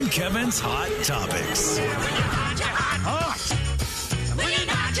Kevin's Hot Topics.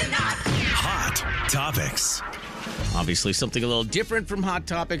 Hot Topics. Obviously, something a little different from Hot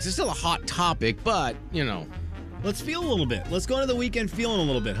Topics. It's still a hot topic, but, Let's feel a little bit. Let's go into the weekend feeling a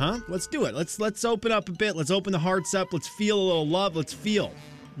little bit, huh? Let's do it. Let's open up a bit. Let's open the hearts up. Let's feel a little love. Let's feel.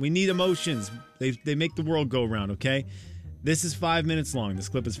 We need emotions. They make the world go round, okay? This is 5 minutes long. This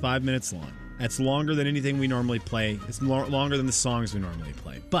clip is 5 minutes long. That's longer than anything we normally play. It's longer than the songs we normally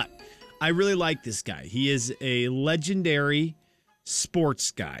play. But I really like this guy. He is a legendary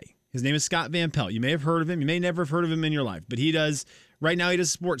sports guy. His name is Scott Van Pelt. You may have heard of him. You may never have heard of him in your life. But right now he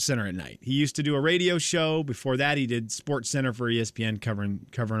does Sports Center at night. He used to do a radio show. Before that, he did Sports Center for ESPN,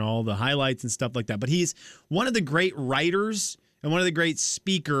 covering all the highlights and stuff like that. But he's one of the great writers and one of the great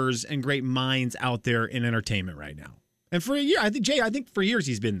speakers and great minds out there in entertainment right now. And for a year, I think for years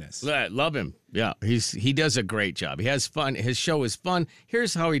he's been this. love him. Yeah, he does a great job. He has fun. His show is fun.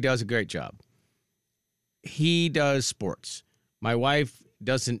 Here's how he does a great job. He does sports. My wife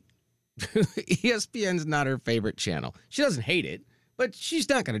doesn't. ESPN's not her favorite channel. She doesn't hate it, but she's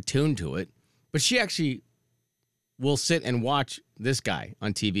not going to tune to it. But she actually will sit and watch this guy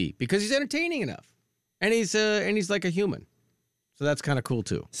on TV because he's entertaining enough, and he's like a human. So that's kind of cool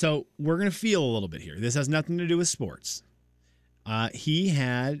too. So we're going to feel a little bit here. This has nothing to do with sports. He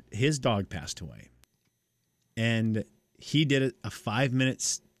had his dog passed away, and he did a 5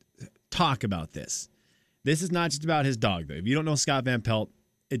 minutes talk about this. This is not just about his dog, though. If you don't know Scott Van Pelt,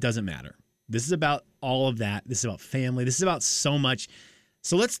 it doesn't matter. This is about all of that. This is about family. This is about so much.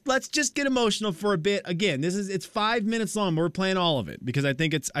 So let's just get emotional for a bit. Again, it's 5 minutes long. But we're playing all of it because I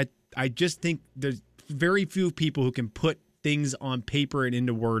think I just think there's very few people who can put things on paper and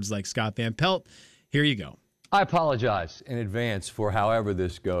into words like Scott Van Pelt. Here you go. I apologize in advance for however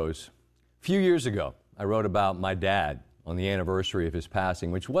this goes. A few years ago, I wrote about my dad on the anniversary of his passing,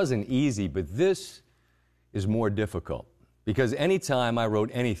 which wasn't easy, but this is more difficult. Because anytime I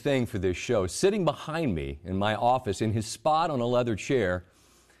wrote anything for this show, sitting behind me in my office in his spot on a leather chair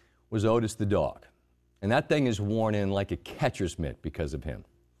was Otis the dog. And that thing is worn in like a catcher's mitt because of him.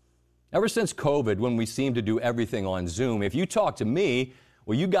 Ever since COVID, when we seemed to do everything on Zoom, if you talk to me,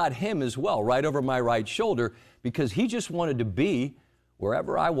 well, you got him as well, right over my right shoulder, because he just wanted to be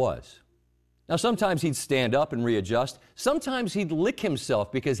wherever I was. Now, sometimes he'd stand up and readjust. Sometimes he'd lick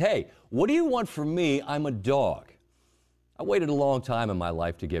himself because, hey, what do you want from me? I'm a dog. I waited a long time in my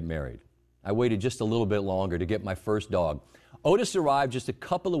life to get married. I waited just a little bit longer to get my first dog. Otis arrived just a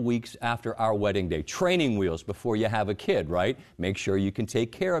couple of weeks after our wedding day. Training wheels before you have a kid, right? Make sure you can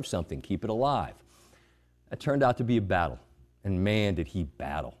take care of something, keep it alive. That turned out to be a battle, and man, did he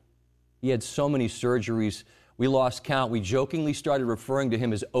battle. He had so many surgeries, we lost count. We jokingly started referring to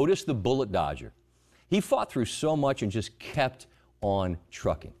him as Otis the Bullet Dodger. He fought through so much and just kept on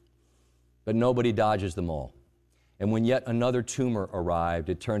trucking. But nobody dodges them all. And when yet another tumor arrived,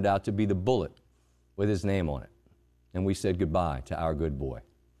 it turned out to be the bullet with his name on it. And we said goodbye to our good boy.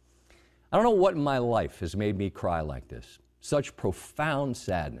 I don't know what in my life has made me cry like this. Such profound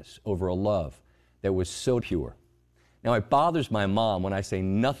sadness over a love that was so pure. Now, it bothers my mom when I say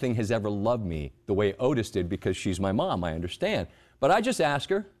nothing has ever loved me the way Otis did because she's my mom, I understand. But I just ask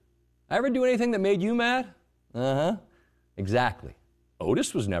her, I ever do anything that made you mad? Uh-huh. Exactly.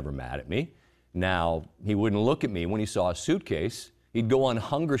 Otis was never mad at me. Now, he wouldn't look at me when he saw a suitcase. He'd go on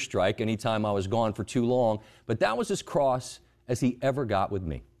hunger strike anytime I was gone for too long, but that was as cross as he ever got with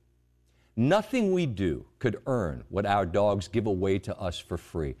me. Nothing we do could earn what our dogs give away to us for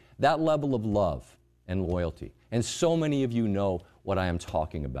free. That level of love and loyalty. And so many of you know what I am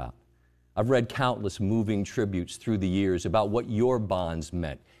talking about. I've read countless moving tributes through the years about what your bonds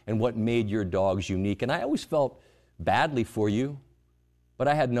meant and what made your dogs unique. And I always felt badly for you, but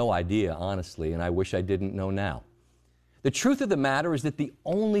I had no idea, honestly, and I wish I didn't know now. The truth of the matter is that the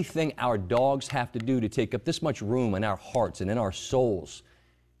only thing our dogs have to do to take up this much room in our hearts and in our souls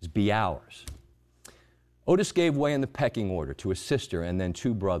is be ours. Otis gave way in the pecking order to a sister and then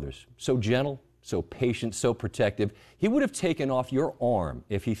two brothers. So gentle, so patient, so protective, he would have taken off your arm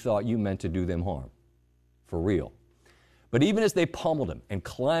if he thought you meant to do them harm. For real. But even as they pummeled him and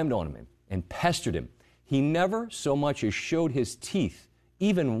climbed on him and pestered him, he never so much as showed his teeth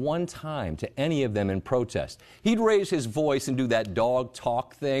even one time to any of them in protest. He'd raise his voice and do that dog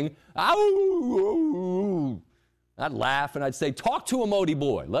talk thing. Ow! I'd laugh and I'd say, talk to him, Odie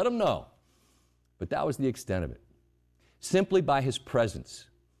boy, let him know. But that was the extent of it. Simply by his presence,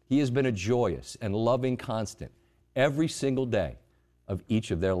 he has been a joyous and loving constant every single day of each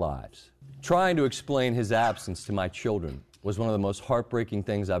of their lives. Trying to explain his absence to my children was one of the most heartbreaking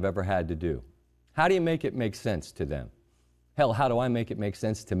things I've ever had to do. How do you make it make sense to them? Hell, how do I make it make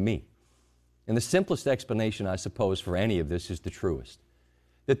sense to me? And the simplest explanation, I suppose, for any of this is the truest.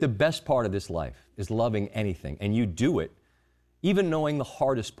 That the best part of this life is loving anything, and you do it even knowing the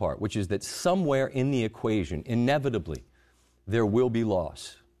hardest part, which is that somewhere in the equation, inevitably, there will be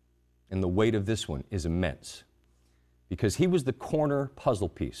loss. And the weight of this one is immense. Because he was the corner puzzle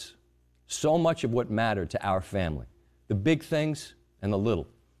piece. So much of what mattered to our family, the big things and the little,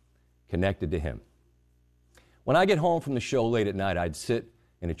 connected to him. When I get home from the show late at night, I'd sit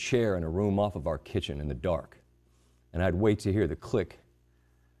in a chair in a room off of our kitchen in the dark, and I'd wait to hear the click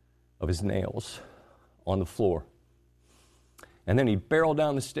of his nails on the floor. And then he'd barrel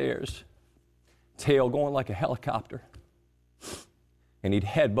down the stairs, tail going like a helicopter, and he'd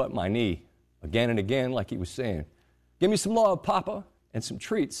headbutt my knee again and again like he was saying, "Give me some love, Papa, and some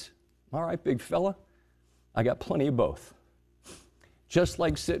treats. All right, big fella, I got plenty of both." Just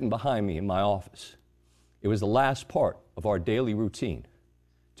like sitting behind me in my office, it was the last part of our daily routine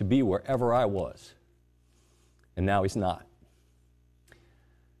to be wherever I was. And now he's not.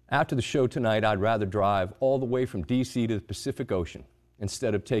 After the show tonight, I'd rather drive all the way from D.C. to the Pacific Ocean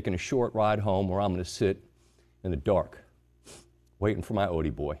instead of taking a short ride home where I'm going to sit in the dark, waiting for my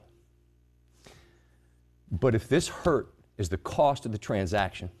Odie boy. But if this hurt is the cost of the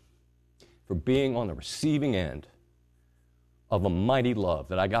transaction for being on the receiving end of a mighty love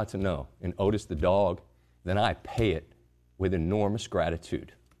that I got to know in Otis the dog, then I pay it with enormous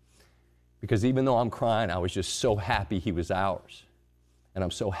gratitude. Because even though I'm crying, I was just so happy he was ours. And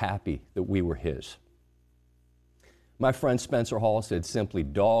I'm so happy that we were his. My friend Spencer Hall said simply,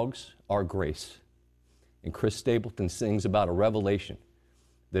 "Dogs are grace." And Chris Stapleton sings about a revelation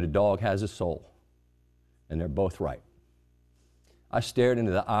that a dog has a soul. And they're both right. I stared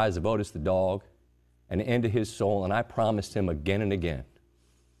into the eyes of Otis the dog and into his soul, and I promised him again and again,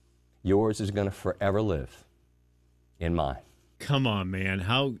 yours is going to forever live in mine. Come on,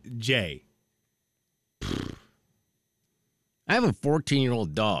 man. Jay? I have a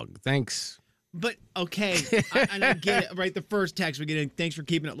 14-year-old dog. Thanks. But, okay, I get it, right? The first text we're getting, thanks for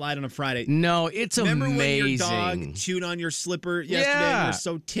keeping it light on a Friday. No, it's Remember amazing. Remember when your dog chewed on your slipper yesterday and you were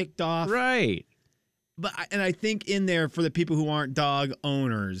so ticked off? Right. But I think in there, for the people who aren't dog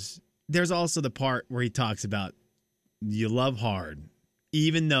owners, there's also the part where he talks about you love hard,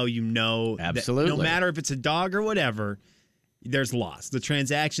 even though you know absolutely that no matter if it's a dog or whatever, there's loss. The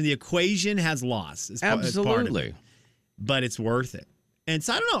transaction, the equation has loss. Absolutely. But it's worth it. And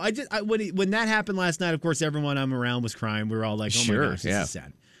so I don't know. When that happened last night, of course, everyone I'm around was crying. We were all like, "Oh my gosh, this is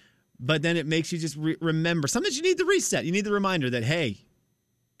sad." But then it makes you just remember. Sometimes you need the reset. You need the reminder that, hey,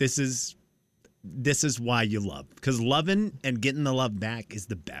 this is why you love. Because loving and getting the love back is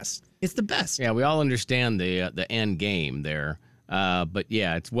the best. It's the best. Yeah, we all understand the end game there. But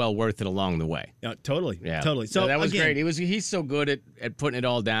yeah, it's well worth it along the way. Totally. Yeah, totally. So that was again, great. He's so good at putting it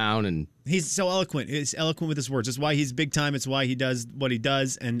all down, and he's so eloquent. He's eloquent with his words. It's why he's big time. It's why he does what he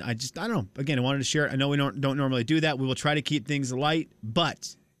does. And I don't know. Again, I wanted to share it. I know we don't normally do that. We will try to keep things light,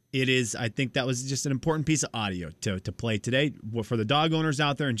 but it is. I think that was just an important piece of audio to play today for the dog owners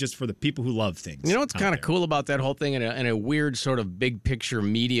out there and just for the people who love things. You know what's kind of cool about that whole thing in a weird sort of big picture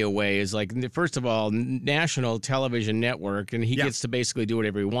media way is, like, first of all, national television network, and he gets to basically do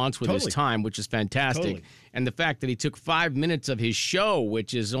whatever he wants with his time, which is fantastic. Totally. And the fact that he took 5 minutes of his show,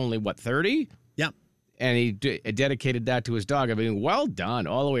 which is only, 30? Yeah. And he dedicated that to his dog. I mean, well done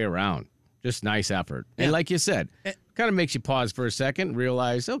all the way around. Just nice effort. Yeah. And like you said, kind of makes you pause for a second,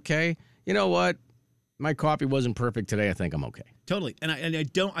 realize, okay, you know what? My coffee wasn't perfect today. I think I'm okay. Totally. And I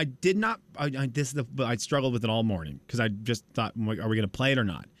struggled with it all morning because I just thought, are we going to play it or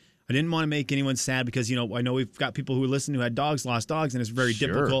not? I didn't want to make anyone sad because, I know we've got people who listen who had lost dogs, and it's very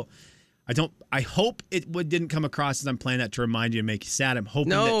difficult. I hope it didn't come across as I'm playing that to remind you and make you sad. I'm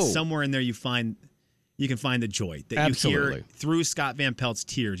hoping that somewhere in there you can find the joy that you hear through Scott Van Pelt's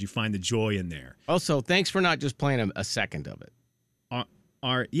tears. You find the joy in there. Also, thanks for not just playing a second of it. You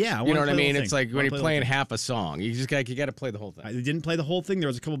know what I mean? It's like when you're playing half a song, you got to play the whole thing. I didn't play the whole thing. There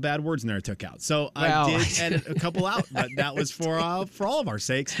was a couple bad words in there I took out, so I did edit a couple out. But that was for all of our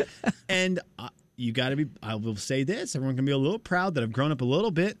sakes. And you got to be. I will say this: everyone can be a little proud that I've grown up a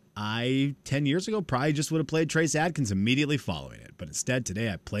little bit. 10 years ago probably just would have played Trace Adkins immediately following it, but instead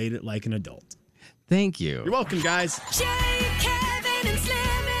today I played it like an adult. Thank you. You're welcome, guys. Jay, Kevin, and Slim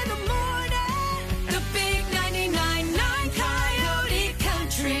in the morning. The big 99.9 Coyote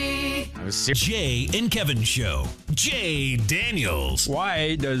Country. Jay and Kevin Show. Jay Daniels.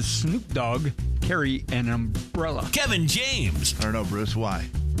 Why does Snoop Dogg carry an umbrella? Kevin James. I don't know, Bruce. Why?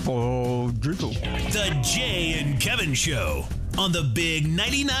 For drizzle. The Jay and Kevin Show on the big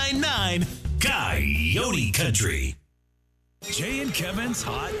 99.9 Coyote Country. Jay and Kevin's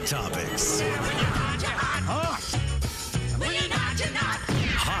Hot Topics.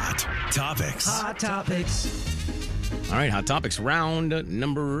 Hot Topics. Hot Topics. All right, Hot Topics round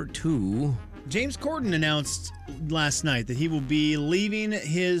number 2. James Corden announced last night that he will be leaving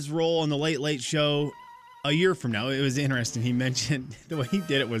his role on the Late Late Show a year from now. It was interesting. He mentioned the way he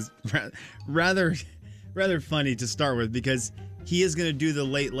did it was rather funny to start with, because he is going to do the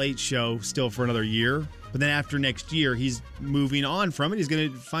Late Late Show still for another year. But then after next year, he's moving on from it. He's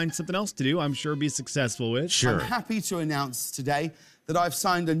going to find something else to do, I'm sure be successful with. Sure. I'm happy to announce today that I've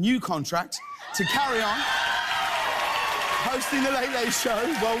signed a new contract to carry on hosting the Late Late Show.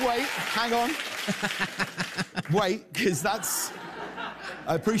 Well, wait, hang on. Wait, because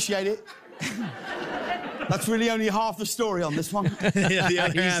I appreciate it. That's really only half the story on this one. Yeah, the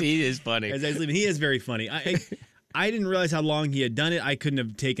other half, He is funny. as I was leaving, he is very funny. I didn't realize how long he had done it. I couldn't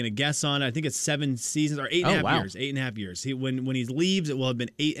have taken a guess on it. I think it's 7 seasons or 8.5 years. 8.5 years. When he leaves, it will have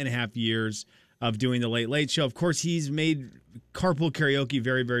been 8.5 years of doing the Late Late Show. Of course, he's made Carpool Karaoke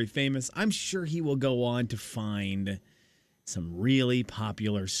very, very famous. I'm sure he will go on to find some really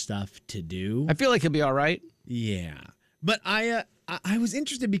popular stuff to do. I feel like he'll be all right. Yeah, but I was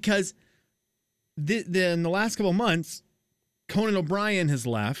interested because in the last couple of months, Conan O'Brien has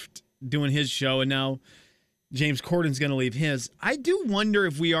left doing his show, and now James Corden's going to leave his. I do wonder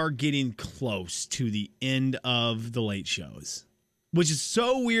if we are getting close to the end of the late shows, which is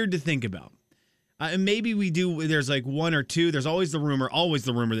so weird to think about. And maybe we do. There's like one or two. There's always the rumor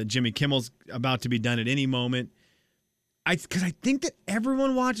that Jimmy Kimmel's about to be done at any moment. Because I think that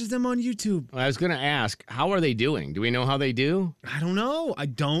everyone watches them on YouTube. I was going to ask, how are they doing? Do we know how they do? I don't know. I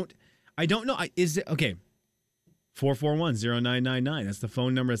don't know. Is it okay? 441-0999. That's the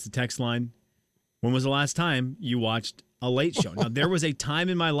phone number. That's the text line. When was the last time you watched a late show? Now, there was a time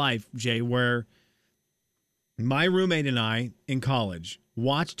in my life, Jay, where my roommate and I in college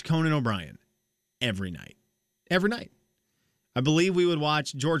watched Conan O'Brien every night. Every night. I believe we would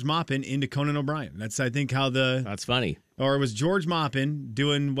watch George Maupin into Conan O'Brien. That's, I think, how That's funny. Or it was George Maupin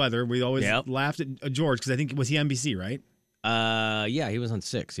doing weather. We always laughed at George because I think, was he NBC, right? Yeah, he was on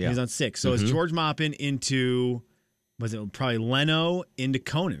 6. Yeah. He was on 6. So it's George Maupin into, was it probably Leno into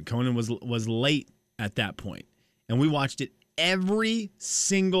Conan? Conan was late at that point. And we watched it every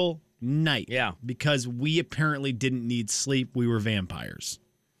single night. Yeah. Because we apparently didn't need sleep. We were vampires.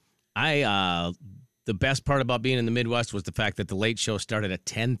 The best part about being in the Midwest was the fact that the late show started at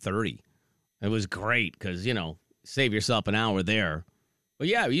 10:30. It was great because, save yourself an hour there. But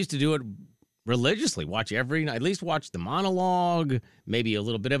yeah, we used to do it religiously. Watch every night, at least watch the monologue, maybe a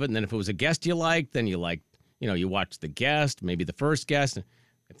little bit of it. And then if it was a guest you liked, then you watch the guest, maybe the first guest.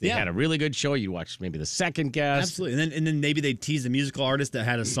 If they had a really good show, you watch maybe the second guest. Absolutely. And then maybe they tease the musical artist that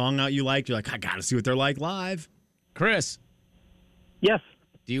had a song out you liked. You're like, I got to see what they're like live. Chris. Yes.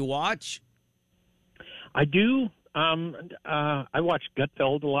 Do you watch? I do. I watch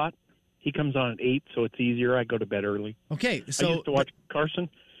Gutfeld a lot. He comes on at 8, so it's easier. I go to bed early. Okay, so I used to watch Carson,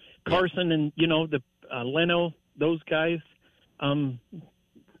 and the Leno, those guys. Of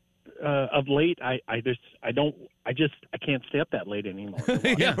late, I can't stay up that late anymore.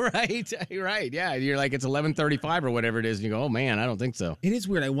 Yeah, right. Right. Yeah, you're like it's 11:35 or whatever it is, and you go, oh man, I don't think so. It is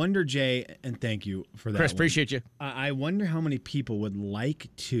weird. I wonder, Jay, and thank you for that. Chris, appreciate you. I wonder how many people would like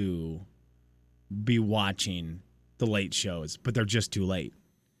to be watching the late shows, but they're just too late.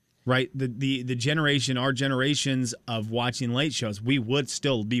 Right? The generation, our generations of watching late shows, we would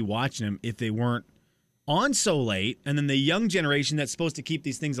still be watching them if they weren't on so late. And then the young generation that's supposed to keep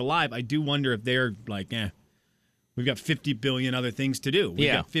these things alive, I do wonder if they're like, we've got 50 billion other things to do.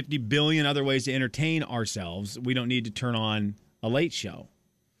 We've got 50 billion other ways to entertain ourselves. We don't need to turn on a late show.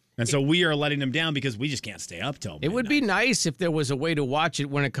 And so we are letting them down because we just can't stay up till midnight. It would be nice if there was a way to watch it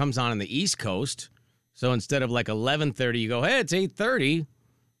when it comes on the East Coast. So instead of like 11:30, you go, hey, it's 8:30.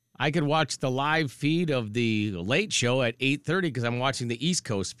 I could watch the live feed of the late show at 8:30 because I'm watching the East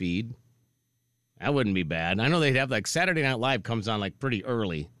Coast feed. That wouldn't be bad. And I know they'd have like Saturday Night Live comes on like pretty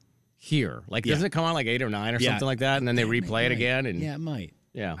early here. Like, doesn't it come on like 8 or 9 or something like that? And then they replay it again. And yeah, it might.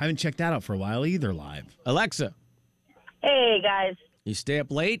 Yeah. I haven't checked that out for a while either live. Alexa. Hey, guys. You stay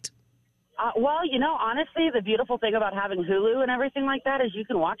up late? Well, honestly, the beautiful thing about having Hulu and everything like that is you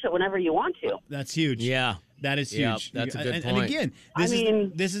can watch it whenever you want to. That's huge. Yeah. That is huge. That's a good point. And again,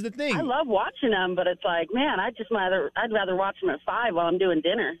 this is the thing. I love watching them, but it's like, man, I'd rather watch them at 5 while I'm doing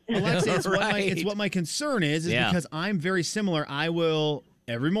dinner. Alexa, it's what my concern is because I'm very similar. I will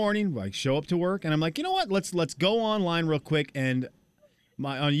every morning show up to work and I'm like, you know what? Let's go online real quick. And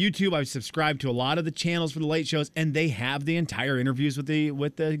on YouTube, I've subscribed to a lot of the channels for the late shows, and they have the entire interviews with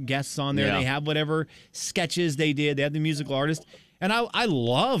the guests on there. Yeah. They have whatever sketches they did. They have the musical artist, and I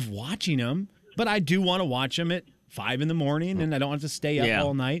love watching them. But I do want to watch them at 5 a.m, and I don't have to stay up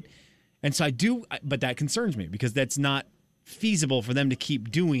all night. And so I do, but that concerns me because that's not feasible for them to keep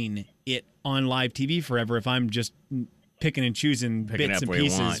doing it on live TV forever if I'm just picking and choosing bits and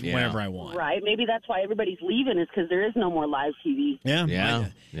pieces whenever I want. Right. Maybe that's why everybody's leaving is because there is no more live TV.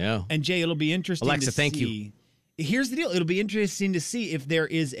 Yeah. And Jay, it'll be interesting Alexa, to thank see. you. Here's the deal. It'll be interesting to see if there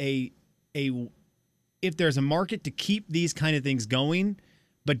is if there's a market to keep these kind of things going,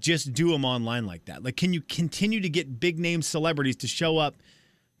 but just do them online like that. Like, can you continue to get big name celebrities to show up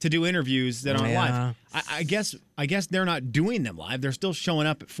to do interviews that aren't live? I guess they're not doing them live. They're still showing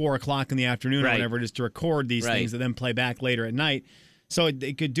up at 4:00 in the afternoon or whatever it is to record these things that then play back later at night. So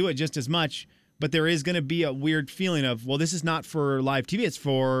they could do it just as much, but there is going to be a weird feeling of, well, this is not for live TV. It's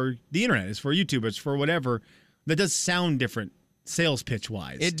for the internet. It's for YouTube. It's for whatever. That does sound different sales pitch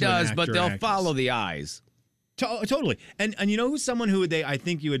wise. It does, but they'll follow the eyes. Totally. And you know who's someone who I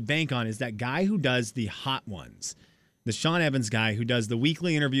think you would bank on is that guy who does the hot ones. The Sean Evans guy who does the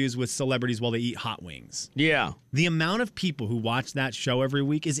weekly interviews with celebrities while they eat hot wings. Yeah. The amount of people who watch that show every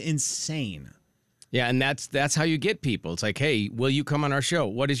week is insane. Yeah, and that's how you get people. It's like, hey, will you come on our show?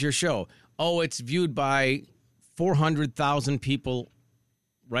 What is your show? Oh, it's viewed by 400,000 people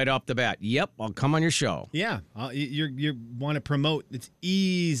right off the bat. Yep, I'll come on your show. Yeah, you want to promote. It's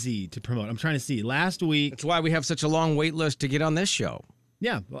easy to promote. I'm trying to see. Last week. That's why we have such a long wait list to get on this show.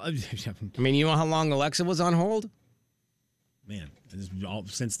 Yeah. Well, I mean, you know how long Alexa was on hold? Man, this is all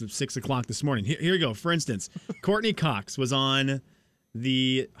since 6 o'clock this morning. Here you go. For instance, Courtney Cox was on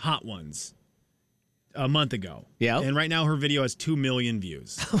the Hot Ones a month ago. Yeah. And right now her video has 2 million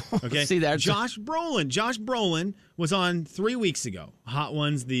views. Okay. See that? Josh Brolin was on 3 weeks ago. Hot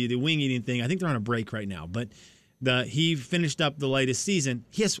Ones, the wing eating thing. I think they're on a break right now, but he finished up the latest season.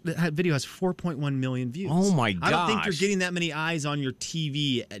 That video has 4.1 million views. Oh my gosh. I don't think you're getting that many eyes on your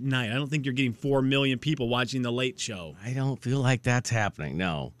TV at night. I don't think you're getting 4 million people watching the Late Show. I don't feel like that's happening.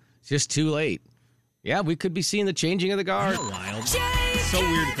 No. It's just too late. Yeah, we could be seeing the changing of the guard. Isn't that wild? So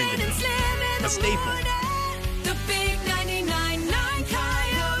weird to think about. A staple. The big 99.9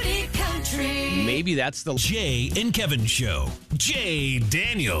 Coyote Country. Maybe that's the Jay and Kevin Show. Jay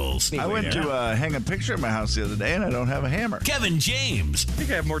Daniels. I went to hang a picture at my house the other day, and I don't have a hammer. Kevin James. I think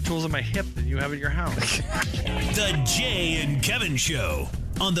I have more tools in my hip than you have in your house. The Jay and Kevin Show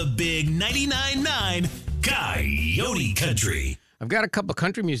on the big 99.9 Coyote Country. I've got a couple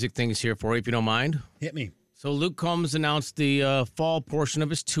country music things here for you, if you don't mind. Hit me. So Luke Combs announced the fall portion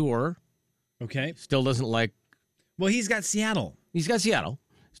of his tour. Okay. Still doesn't like... Well, he's got Seattle.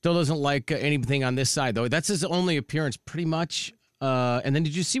 Still doesn't like anything on this side, though. That's his only appearance, pretty much. And then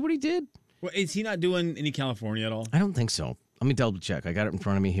did you see what he did? Well, is he not doing any California at all? I don't think so. Let me double check. I got it in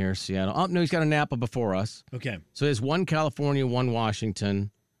front of me here, Seattle. Oh, no, he's got a Napa before us. Okay. So there's one California, one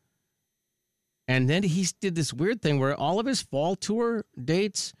Washington. And then he did this weird thing where all of his fall tour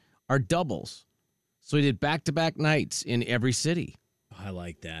dates are doubles. So he did back-to-back nights in every city. I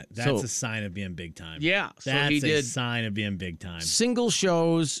like that. That's a sign of being big time. Yeah. So That's he a did sign of being big time. single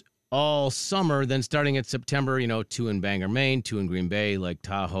shows all summer, then starting in September, 2 in Bangor, Maine, 2 in Green Bay, Lake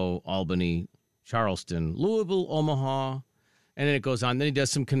Tahoe, Albany, Charleston, Louisville, Omaha. And then it goes on. Then he does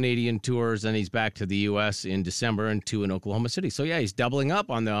some Canadian tours, and he's back to the U.S. in December and 2 in Oklahoma City. So, yeah, he's doubling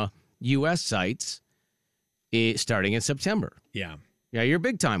up on the U.S. sites starting in September. Yeah. Yeah, you're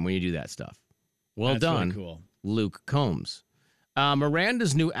big time when you do that stuff. Well That's done, really cool. Luke Combs.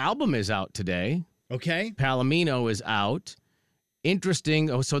 Miranda's new album is out today. Okay. Palomino is out. Interesting.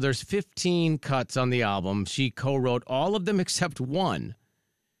 Oh, so there's 15 cuts on the album. She co-wrote all of them except one.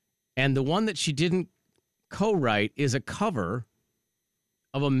 And the one that she didn't co-write is a cover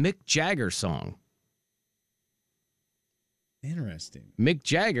of a Mick Jagger song. Interesting. Mick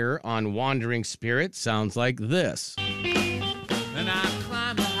Jagger on Wandering Spirit sounds like this. And I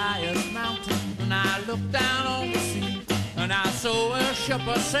climbed the highest mountain, and I looked down on the sea, and I saw a ship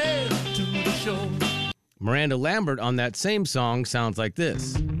a sail to the shore. Miranda Lambert on that same song sounds like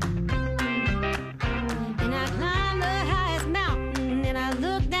this. And I climbed the highest mountain, and I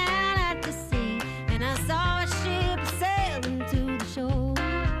looked down at the sea, and I saw a ship sailing to the shore.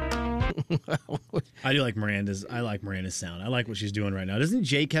 I do like Miranda's. I like Miranda's sound. I like what she's doing right now. Doesn't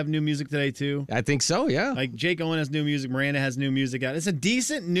Jake have new music today too? I think so, yeah. Like Jake Owen has new music. Miranda has new music out. It's a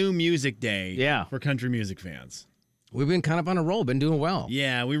decent new music day. Yeah. For country music fans. We've been kind of on a roll, been doing well.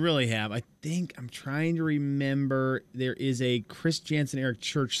 Yeah, we really have. I think I'm trying to remember. There is a Chris Jansen, Eric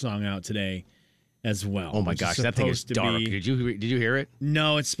Church song out today, as well. Oh my which gosh, that thing is supposed to dark. be- Did you hear it?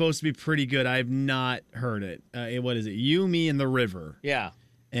 No, it's supposed to be pretty good. I have not heard it. What is it? You, Me, and the River. Yeah.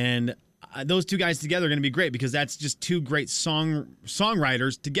 And those two guys together are going to be great because that's just two great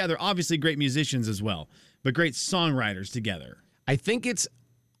songwriters together. Obviously, great musicians as well, but great songwriters together. I think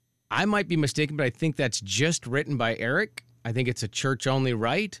I might be mistaken, but I think that's just written by Eric. I think it's a church-only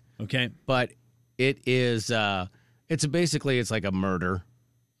right. Okay. But it is, it's like a murder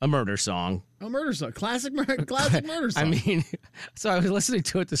song. A murder song. Classic murder song. I mean, so I was listening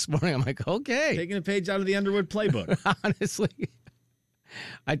to it this morning. I'm like, okay. Taking a page out of the Underwood playbook. Honestly,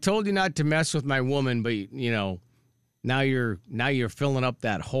 I told you not to mess with my woman, but now you're filling up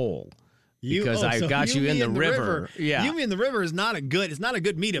that hole. Because I got you in the river. Yeah. You, Me, and the River is not a good meetup.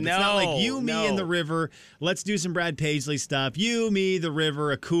 It's not like You, Me, and the River. Let's do some Brad Paisley stuff. You, Me, the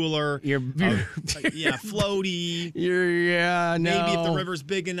River, a cooler. Floaty. Maybe if the river's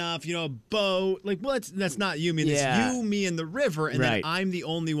big enough, a boat. Like, well, that's not You, Me. It's You, Me, and the River, and then I'm the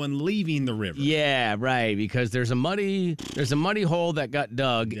only one leaving the river. Yeah, right. Because there's a muddy hole that got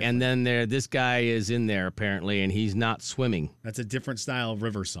dug, and then this guy is in there apparently, and he's not swimming. That's a different style of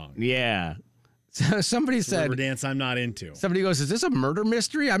river song. Yeah. So somebody said river dance I'm not into. Somebody goes, "Is this a murder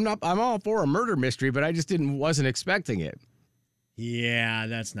mystery?" I'm all for a murder mystery, but I just wasn't expecting it. Yeah,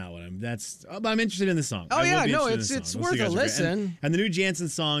 that's not what I'm interested in the song. Oh yeah, no, it's worth a listen. And the new Jansen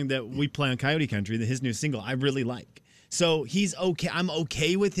song that we play on Coyote Country, his new single, I really like. So he's okay. I'm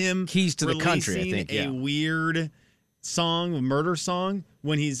okay with him. Keys to the Country, I think. A weird song, a murder song,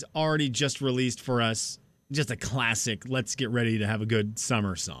 when he's already just released for us just a classic. Let's get ready to have a good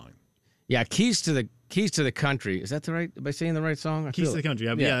summer song. Yeah, Keys to the Country. Is that the right? Am I saying the right song? Keys to the Country.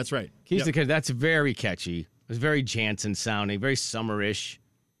 Yeah, that's right. Keys to the Country. That's very catchy. It's very Jansen sounding, very summerish.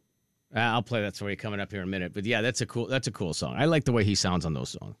 I'll play that for you coming up here in a minute. But yeah, that's a cool song. I like the way he sounds on those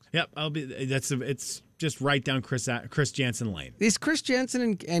songs. Yep, it's just right down Chris Jansen lane. Is Chris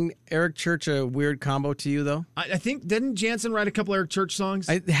Jansen and Eric Church a weird combo to you though? I think didn't Jansen write a couple Eric Church songs?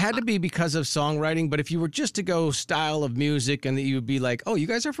 It had to be because of songwriting, but if you were just to go style of music and that you would be like, "Oh, you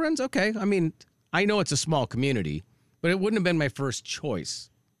guys are friends?" Okay. I mean, I know it's a small community, but it wouldn't have been my first choice.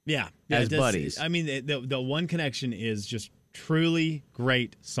 Yeah, as buddies. I mean, the one connection is just truly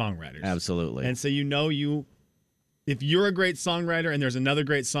great songwriters. Absolutely. And so if you're a great songwriter and there's another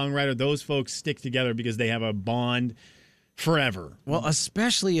great songwriter, those folks stick together because they have a bond forever. Well,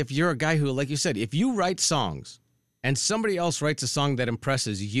 especially if you're a guy who, like you said, if you write songs and somebody else writes a song that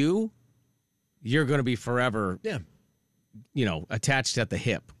impresses you, you're going to be forever attached at the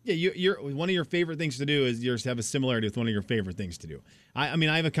hip. Yeah, you're one of your favorite things to do is yours have a similarity with one of your favorite things to do. I mean,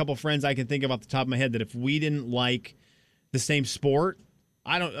 I have a couple friends I can think of off the top of my head that if we didn't like the same sport,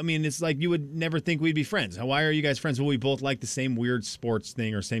 it's like you would never think we'd be friends. Why are you guys friends? Well, we both like the same weird sports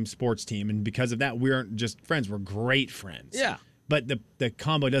thing or same sports team, and because of that, we aren't just friends. We're great friends. Yeah. But the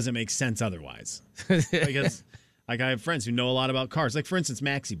combo doesn't make sense otherwise. Because like I have friends who know a lot about cars. Like, for instance,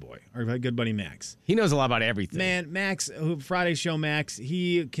 Maxie Boy, our good buddy Max. He knows a lot about everything. Man, Max, Friday show Max,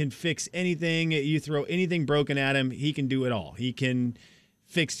 he can fix anything. You throw anything broken at him, he can do it all. He can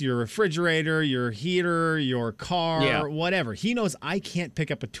fix your refrigerator, your heater, your car, whatever. He knows I can't pick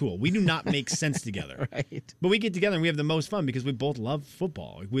up a tool. We do not make sense together. Right. But we get together and we have the most fun because we both love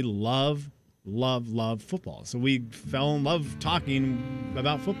football. We love football. So we fell in love talking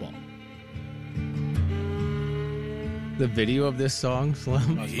about football. The video of this song,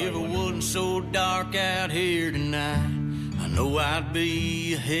 Slim? If it wasn't so dark out here tonight, I know I'd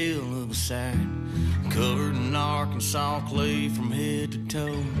be a hell of a sight. Covered in Arkansas clay from head to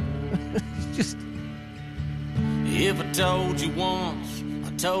toe. Just. If I told you once, I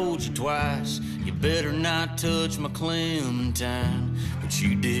told you twice, you better not touch my clementine. But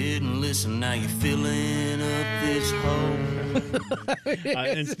you didn't listen, now you're filling up this hole.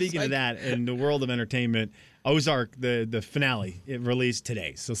 And speaking of that, in the world of entertainment, Ozark, the finale, it released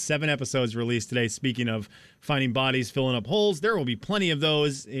today. So 7 episodes released today. Speaking of finding bodies, filling up holes, there will be plenty of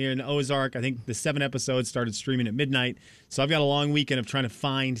those in Ozark. I think the 7 episodes started streaming at midnight. So I've got a long weekend of trying to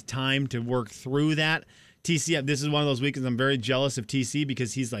find time to work through that. TC, this is one of those weekends I'm very jealous of TC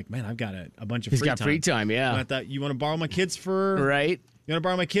because he's like, man, I've got a bunch of free time. He's got free time, yeah. And I thought, you want to borrow my kids for... Right. You want to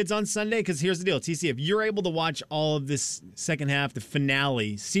borrow my kids on Sunday? Because here's the deal, TC, if you're able to watch all of this second half,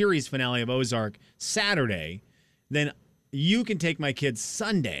 the series finale of Ozark Saturday, then you can take my kids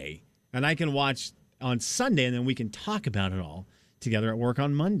Sunday, and I can watch on Sunday, and then we can talk about it all together at work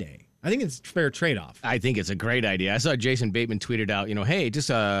on Monday. I think it's a fair trade-off. I think it's a great idea. I saw Jason Bateman tweeted out, hey,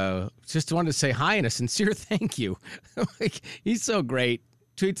 just wanted to say hi and a sincere thank you. Like, he's so great.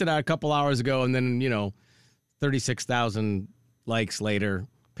 Tweets it out a couple hours ago, and then, 36,000 likes later.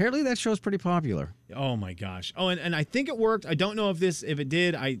 Apparently that show's pretty popular. Oh my gosh. Oh, and I think it worked. I don't know if it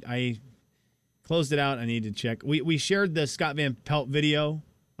did. I closed it out. I need to check. We shared the Scott Van Pelt video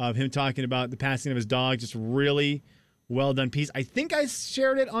of him talking about the passing of his dog. Just really well done piece. I think I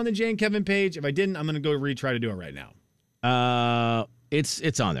shared it on the Jay and Kevin page. If I didn't, I'm going to go retry to do it right now.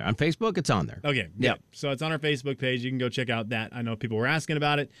 It's on there. On Facebook, it's on there. Okay. Yep. So it's on our Facebook page. You can go check out that. I know people were asking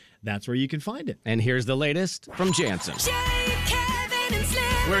about it. That's where you can find it. And here's the latest from Jansen, Jay, Kevin, and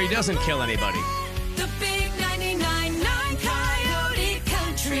Slim. where he doesn't kill anybody. The big 99.9 Coyote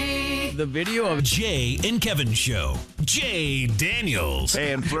Country. The video of Jay and Kevin Show. Jay Daniels.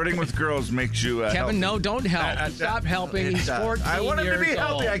 Hey, and flirting with girls makes you Kevin, healthy. no, don't help. Stop helping. He's 14 I want him to be years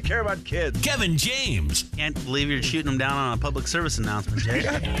healthy. old. I care about kids. Kevin James. Can't believe you're shooting them down on a public service announcement, Jay.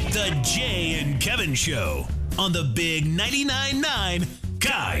 The Jay and Kevin Show on the big 99.9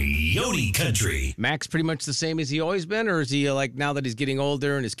 Coyote Country. Max pretty much the same as he always been, or is he like now that he's getting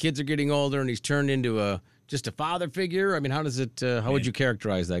older and his kids are getting older and he's turned into just a father figure? I mean, how does it? How would you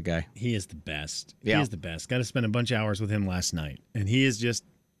characterize that guy? He is the best. Yeah. He is the best. Got to spend a bunch of hours with him last night, and he is just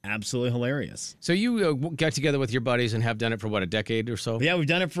absolutely hilarious. So you got together with your buddies and have done it for what, a decade or so? Yeah, we've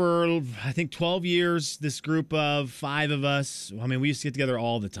done it for, I think, 12 years. This group of 5 of us. I mean, we used to get together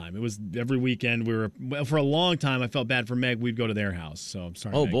all the time. It was every weekend. For a long time, I felt bad for Meg. We'd go to their house. So I'm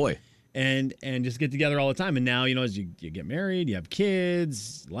sorry. Oh, Meg. boy. And just get together all the time. And now, as you get married, you have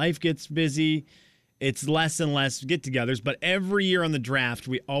kids, life gets busy. It's less and less get-togethers, but every year on the draft,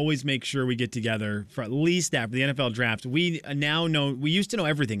 we always make sure we get together for at least after the NFL draft. We now know, we used to know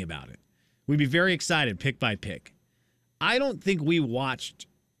everything about it. We'd be very excited, pick by pick. I don't think we watched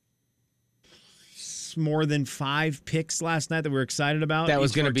more than 5 picks last night that we were excited about. That was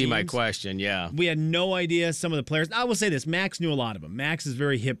each going to of our be my teams. question, yeah. We had no idea some of the players. I will say this, Max knew a lot of them. Max is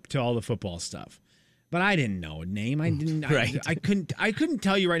very hip to all the football stuff. But I didn't know a name. I didn't. Right. I couldn't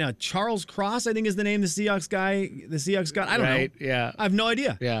tell you right now. Charles Cross, I think, is the name. The Seahawks guy. I don't know. Yeah. I have no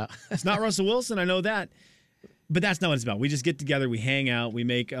idea. Yeah. It's not Russell Wilson. I know that. But that's not what it's about. We just get together. We hang out. We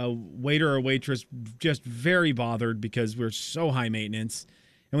make a waiter or waitress just very bothered because we're so high maintenance,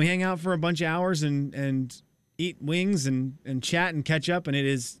 and we hang out for a bunch of hours and eat wings and chat and catch up. And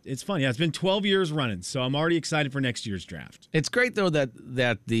it's fun. Yeah, it's been 12 years running, so I'm already excited for next year's draft. It's great, though,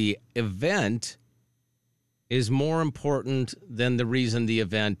 that the event is more important than the reason the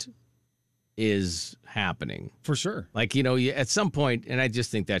event is happening. For sure. Like, at some point, and I just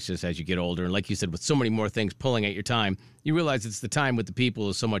think that's just as you get older, and like you said, with so many more things pulling at your time, you realize it's the time with the people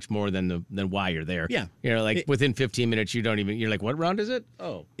is so much more than why you're there. Yeah. Within 15 minutes, you're like, what round is it?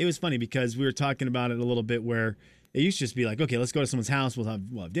 Oh. It was funny because we were talking about it a little bit where it used to just be like, okay, let's go to someone's house. We'll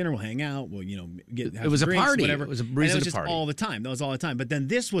have dinner. We'll hang out. We'll, have was some a drinks, party. Whatever. It was a and reason it was to just party. all the time. That was all the time. But then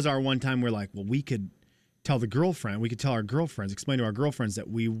this was our one time where like, well, we could tell the girlfriend, we could tell our girlfriends, explain to our girlfriends that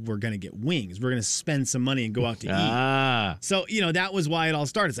we were going to get wings. We're going to spend some money and go out to eat. So, that was why it all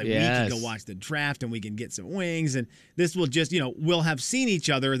started. It's like, Yes. we can go watch the draft and we can get some wings. And this will just, we'll have seen each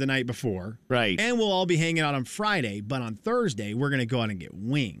other the night before. Right. And we'll all be hanging out on Friday. But on Thursday, we're going to go out and get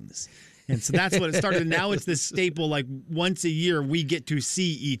wings. And so that's what it started. And now it's this staple, like once a year, we get to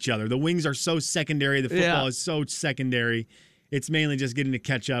see each other. The wings are so secondary. The football is so secondary. It's mainly just getting to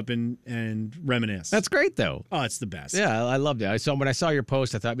catch up and reminisce. That's great, though. Oh, it's the best. Yeah, I loved it. When I saw your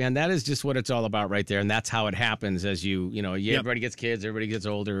post, I thought, man, that is just what it's all about right there. And that's how it happens as everybody gets kids, everybody gets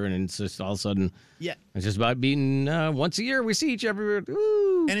older, and it's just all of a sudden, it's just about being once a year we see each other.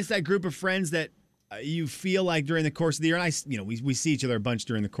 Woo. And it's that group of friends that you feel like during the course of the year, and we see each other a bunch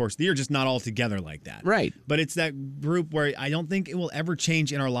during the course of the year, just not all together like that. Right. But it's that group where I don't think it will ever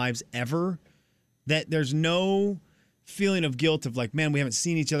change in our lives ever, that there's no feeling of guilt of like, man, we haven't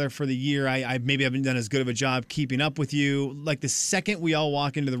seen each other for the year. I maybe haven't done as good of a job keeping up with you. Like the second we all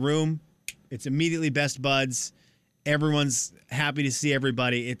walk into the room, it's immediately best buds. Everyone's happy to see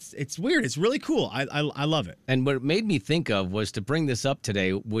everybody. It's weird. It's really cool. I love it. And what it made me think of was to bring this up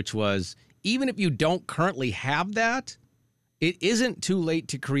today, which was even if you don't currently have that, it isn't too late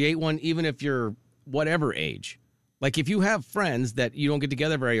to create one, even if you're whatever age. Like if you have friends that you don't get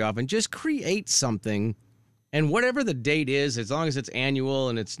together very often, just create something. And whatever the date is, as long as it's annual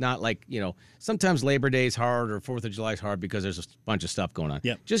and it's not like, sometimes Labor Day is hard or 4th of July is hard because there's a bunch of stuff going on.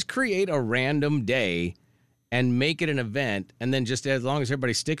 Yep. Just create a random day and make it an event. And then just as long as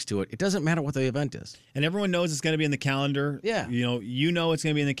everybody sticks to it, it doesn't matter what the event is. And everyone knows it's going to be in the calendar. Yeah. You know it's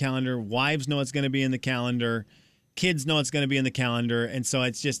going to be in the calendar. Wives know it's going to be in the calendar. Kids know it's going to be in the calendar. And so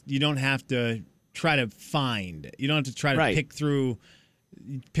it's just, you don't have to try to find. You don't have to try to pick through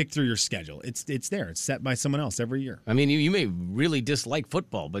pick through your schedule. It's there. It's set by someone else every year. I mean, you may really dislike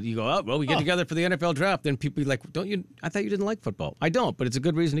football, but you go, oh, well, we get together for the NFL draft. Then people be like, don't you? I thought you didn't like football. I don't, but it's a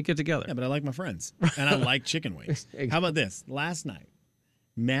good reason to get together. Yeah, but I like my friends. And I like chicken wings. How about this? Last night,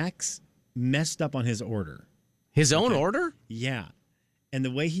 Max messed up on his order. His own order? Yeah. And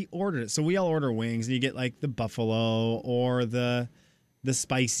the way he ordered it, so we all order wings, and you get like the buffalo or the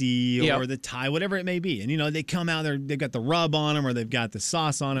spicy or the Thai, whatever it may be. And, they come out, they've got the rub on them or they've got the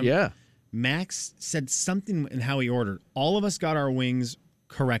sauce on them. Yeah. Max said something in how he ordered. All of us got our wings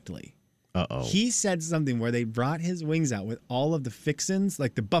correctly. Uh-oh. He said something where they brought his wings out with all of the fixins,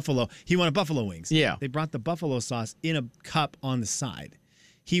 like the buffalo. He wanted buffalo wings. Yeah. They brought the buffalo sauce in a cup on the side.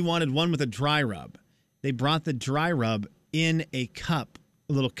 He wanted one with a dry rub. They brought the dry rub in a cup.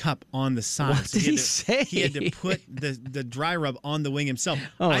 A little cup on the side. What did he say? He had to put the dry rub on the wing himself.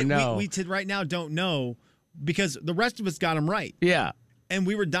 No. We right now don't know because the rest of us got him right. Yeah. And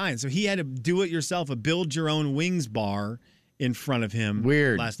we were dying. So he had to do it yourself, a build your own wings bar in front of him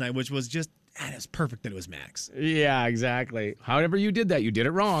last night, which was just, it was perfect that it was Max. Yeah, exactly. However you did that, you did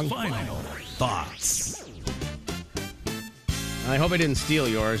it wrong. Final thoughts. I hope I didn't steal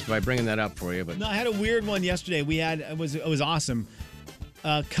yours by bringing that up for you. But No, I had a weird one yesterday. It was awesome.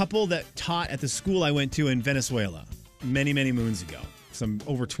 A couple that taught at the school I went to in Venezuela many, many moons ago,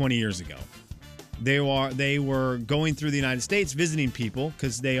 over 20 years ago. They were going through the United States visiting people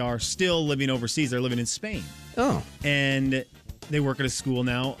because they are still living overseas. They're living in Spain. Oh. And they work at a school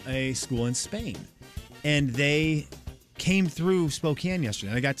in Spain. And they came through Spokane yesterday.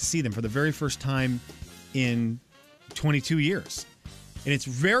 And I got to see them for the very first time in 22 years. And it's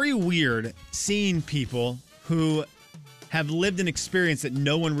very weird seeing people who have lived an experience that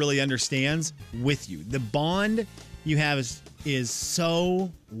no one really understands with you. The bond you have is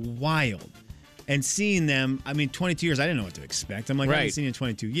so wild. And seeing them, 22 years, I didn't know what to expect. I'm like, I haven't seen you in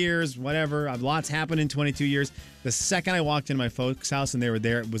 22 years, whatever. Lots happened in 22 years. The second I walked into my folks' house and they were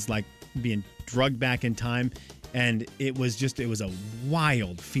there, it was like being drugged back in time. And it was a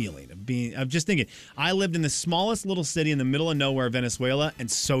wild feeling of just thinking, I lived in the smallest little city in the middle of nowhere, Venezuela,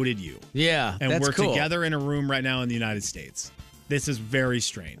 and so did you. Yeah, and that's we're cool. together in a room right now in the United States. This is very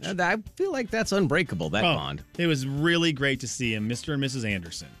strange. I feel like that's unbreakable, that bond. It was really great to see him, Mr. and Mrs.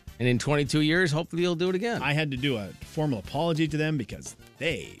 Anderson. And in 22 years, hopefully you'll do it again. I had to do a formal apology to them because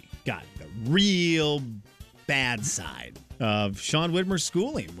they got the real bad side of Sean Widmer's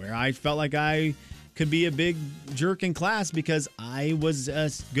schooling, where I felt like I could be a big jerk in class because I was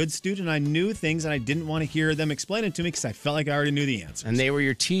a good student. I knew things and I didn't want to hear them explain it to me because I felt like I already knew the answers. And they were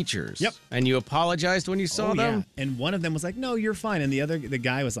your teachers. Yep. And you apologized when you saw them? Yeah. And one of them was like, no, you're fine. And the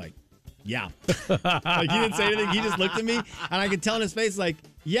guy was like, yeah. Like he didn't say anything. He just looked at me and I could tell in his face like,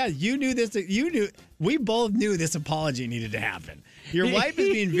 yeah, you knew this. We both knew this apology needed to happen. Your wife is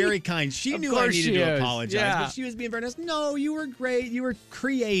being very kind. She knew I needed to apologize, but she was being very nice. No, you were great. You were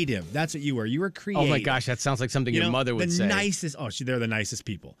creative. That's what you were. You were creative. Oh my gosh, that sounds like something your mother would say. The nicest. Oh, they're the nicest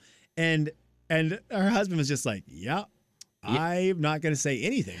people. And her husband was just like, yeah, I'm not going to say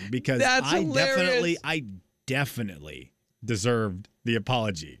anything because I definitely deserved the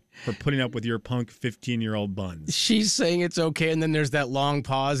apology for putting up with your punk 15-year-old buns. She's saying it's okay, and then there's that long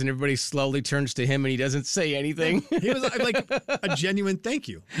pause, and everybody slowly turns to him, and he doesn't say anything. He was like a genuine thank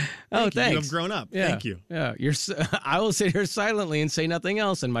you. Thanks. You have grown up. Yeah. Thank you. Yeah, I will sit here silently and say nothing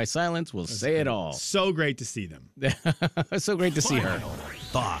else, and my silence will say it all. So great to see them. So great to see her.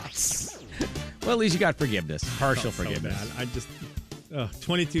 Thoughts. Well, at least you got forgiveness. Partial forgiveness. So bad. I just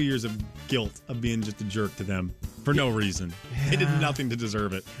 22 years of guilt of being just a jerk to them for no reason. They did nothing to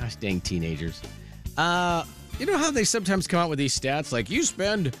deserve it. Gosh dang teenagers. You know how they sometimes come out with these stats like you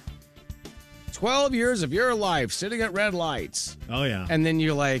spend 12 years of your life sitting at red lights. Oh, yeah. And then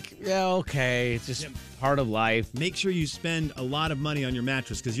you're like, yeah, okay, it's just part of life. Make sure you spend a lot of money on your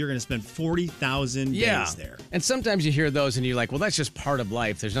mattress because you're going to spend 40,000 days there. And sometimes you hear those and you're like, well, that's just part of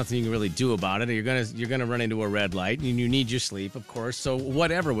life. There's nothing you can really do about it. Or you're gonna run into a red light and you need your sleep, of course. So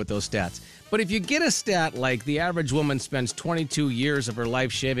whatever with those stats. But if you get a stat like the average woman spends 22 years of her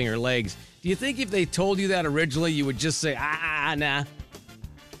life shaving her legs, do you think if they told you that originally, you would just say, nah.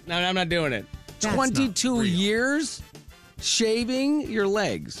 No, I'm not doing it. That's 22 years shaving your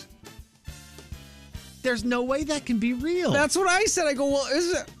legs. There's no way that can be real. That's what I said. I go, well,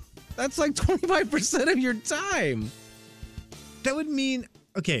 that's like 25% of your time. That would mean,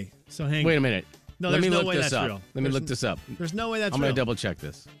 okay, so Wait a minute. No, Let there's me no look way this that's up. real. Let me look this up. There's no way that's I'm real. going to double check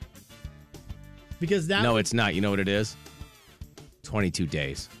this. Because that No, it's not. You know what it is? 22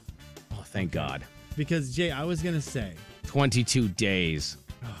 days. Oh, thank God. Because, Jay, I was going to say. 22 days.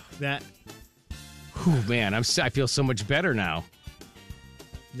 That. Whew, man, I feel so much better now.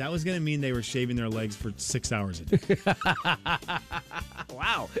 That was going to mean they were shaving their legs for 6 hours a day.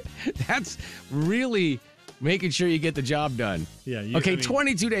 Wow. That's really making sure you get the job done. Yeah.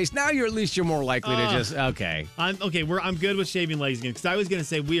 22 days. Now you're more likely to just, okay. I'm good with shaving legs again because I was going to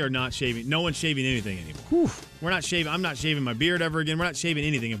say we are not shaving. No one's shaving anything anymore. Whew. We're not shaving. I'm not shaving my beard ever again. We're not shaving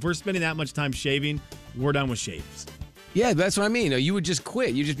anything. If we're spending that much time shaving, we're done with shaves. Yeah, that's what I mean. You would just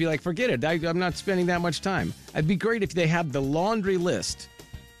quit. You just be like, forget it. I'm not spending that much time. It'd be great if they have the laundry list.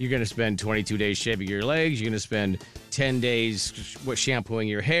 You're going to spend 22 days shaving your legs. You're going to spend 10 days shampooing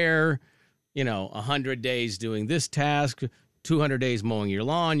your hair. 100 days doing this task, 200 days mowing your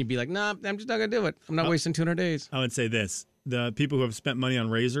lawn. You'd be like, nah, I'm just not going to do it. I'm not wasting 200 days. I would say this. The people who have spent money on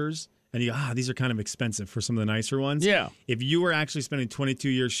razors, and you go, these are kind of expensive for some of the nicer ones. Yeah. If you were actually spending 22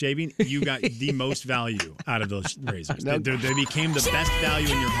 years shaving, you got the most value out of those razors. They became the best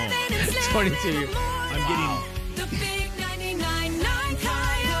value in your home. 22 years. I'm getting... The big 99.9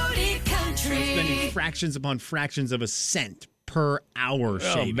 Coyote Country. Spending fractions upon fractions of a cent per hour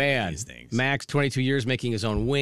shaving these things. Max, 22 years making his own wing.